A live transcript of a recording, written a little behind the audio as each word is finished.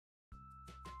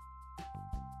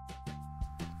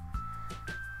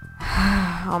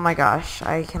Oh my gosh,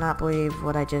 I cannot believe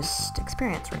what I just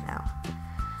experienced right now.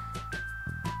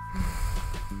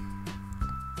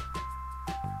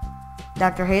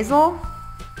 Dr. Hazel?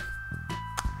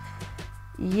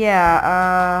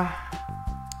 Yeah,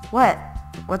 what?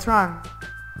 What's wrong?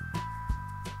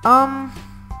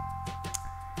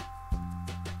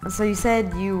 So you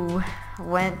said you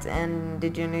went and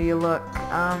did your new look.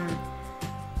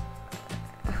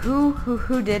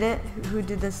 Who did it? Who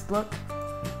did this look?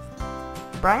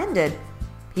 Brian did.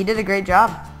 He did a great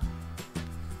job.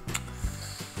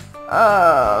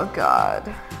 Oh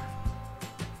God.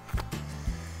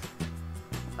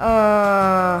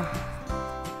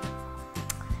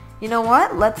 You know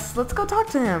what? Let's go talk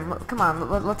to him. Come on,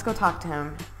 let's go talk to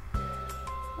him.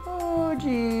 Oh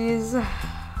jeez.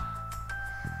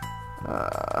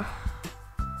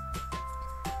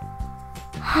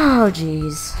 Oh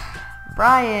jeez.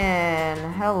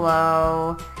 Brian,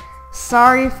 hello.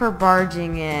 Sorry for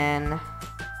barging in.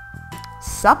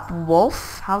 Sup,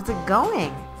 Wolf? How's it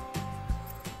going?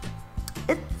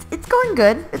 It's going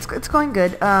good. It's going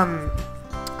good.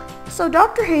 So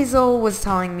Dr. Hazel was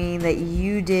telling me that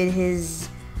you did his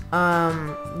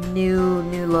new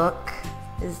look.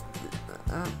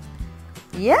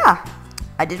 Yeah,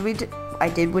 I did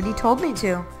what he told me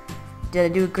to. Did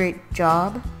I do a great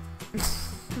job?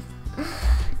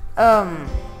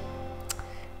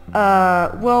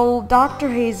 Well, Dr.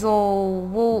 Hazel,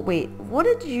 wait, what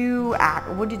did you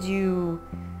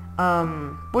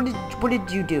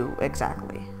do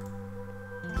exactly?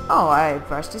 Oh, I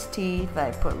brushed his teeth,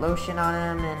 I put lotion on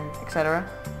him, and etc.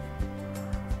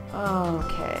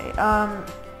 Okay,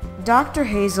 Dr.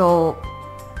 Hazel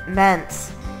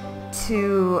meant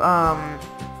to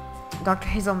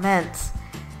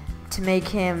make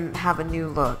him have a new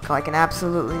look, like an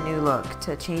absolutely new look,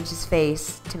 to change his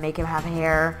face, to make him have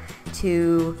hair,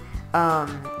 to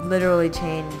literally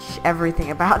change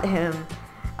everything about him,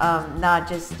 not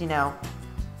just,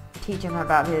 teach him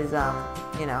about his,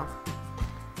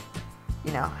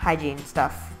 hygiene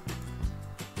stuff.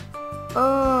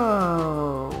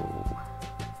 Oh,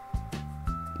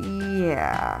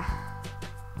 yeah.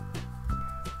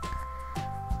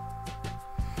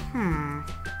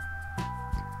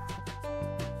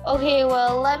 Okay,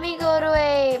 well, let me go to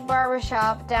a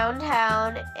barbershop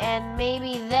downtown, and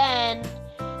maybe then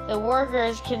the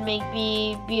workers can make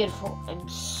me beautiful. I'm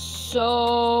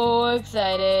so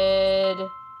excited.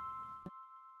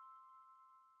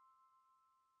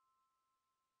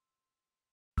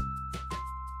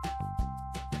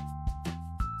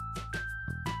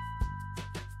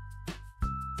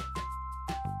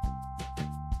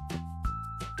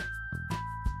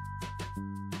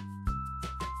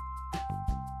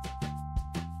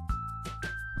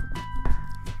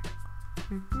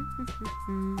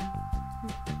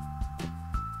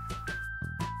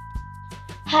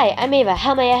 Hi, I'm Ava.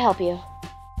 How may I help you?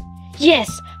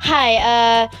 Yes,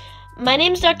 hi, my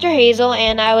name's Dr. Hazel,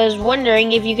 and I was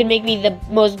wondering if you could make me the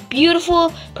most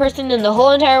beautiful person in the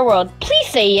whole entire world. Please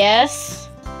say yes.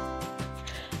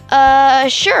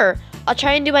 Sure. I'll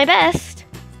try and do my best.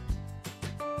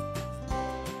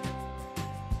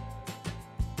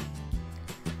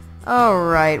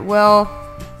 Alright, well,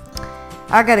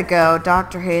 I gotta go.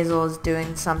 Dr. Hazel is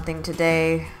doing something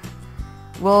today.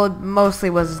 Well, it mostly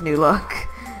was his new look.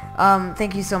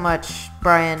 Thank you so much,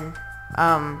 Brian.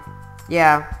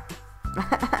 Yeah.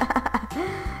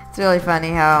 It's really funny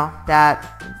how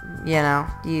that,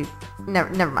 you,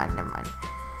 never mind.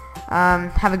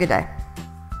 Have a good day.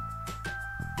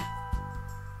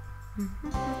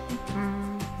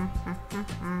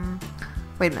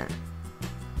 Wait a minute.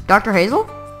 Dr. Hazel?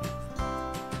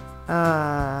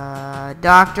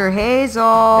 Dr. Hazel?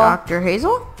 Dr.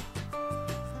 Hazel?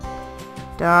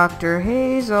 Dr.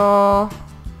 Hazel?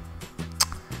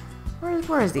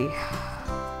 Where is he?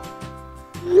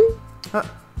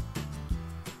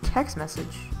 Text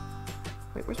message.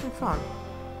 Wait, where's my phone?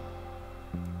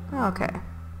 Oh, okay.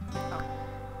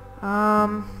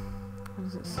 What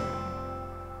does it say?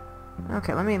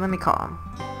 Okay, let me call him.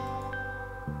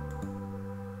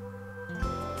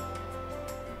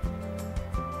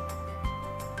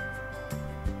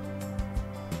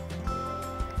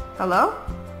 Hello?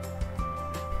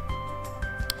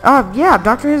 Yeah,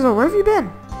 Dr. Hazel, where have you been?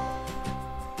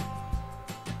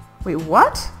 Wait,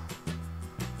 what?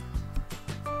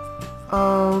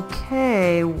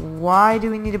 Okay, why do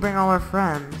we need to bring all our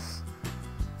friends?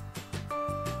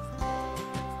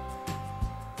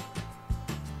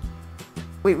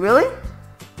 Wait, really?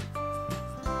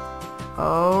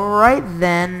 Alright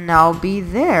then, I'll be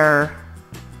there.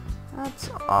 That's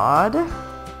odd.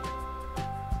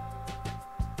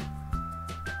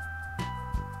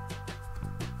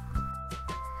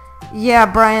 Yeah,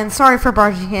 Brian, sorry for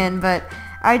barging in, but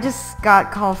I just got a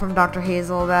call from Dr.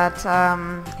 Hazel that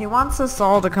he wants us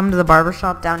all to come to the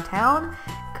barbershop downtown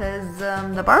because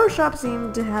the barbershop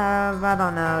seemed to have, I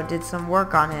don't know, did some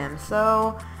work on him.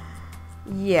 So,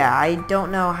 yeah, I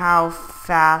don't know how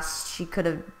fast she could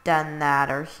have done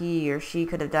that, or he or she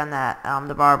could have done that,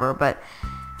 the barber, but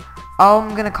I'm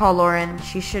going to call Lauren.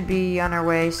 She should be on her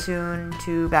way soon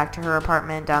back to her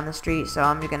apartment down the street, so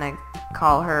I'm going to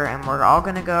call her, and we're all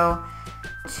going to go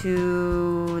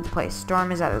to the place.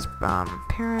 Storm is at his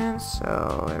parents,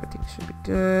 so everything should be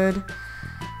good.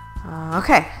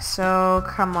 Okay, so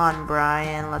come on,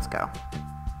 Brian, let's go.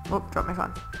 Whoop, dropped my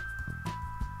phone.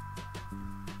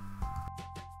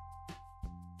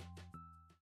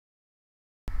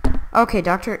 Okay,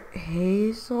 Dr.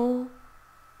 Hazel?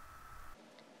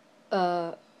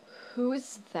 Who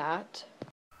is that?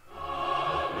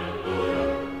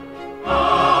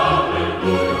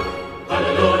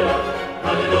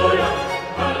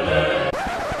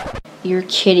 You're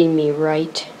kidding me,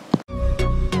 right?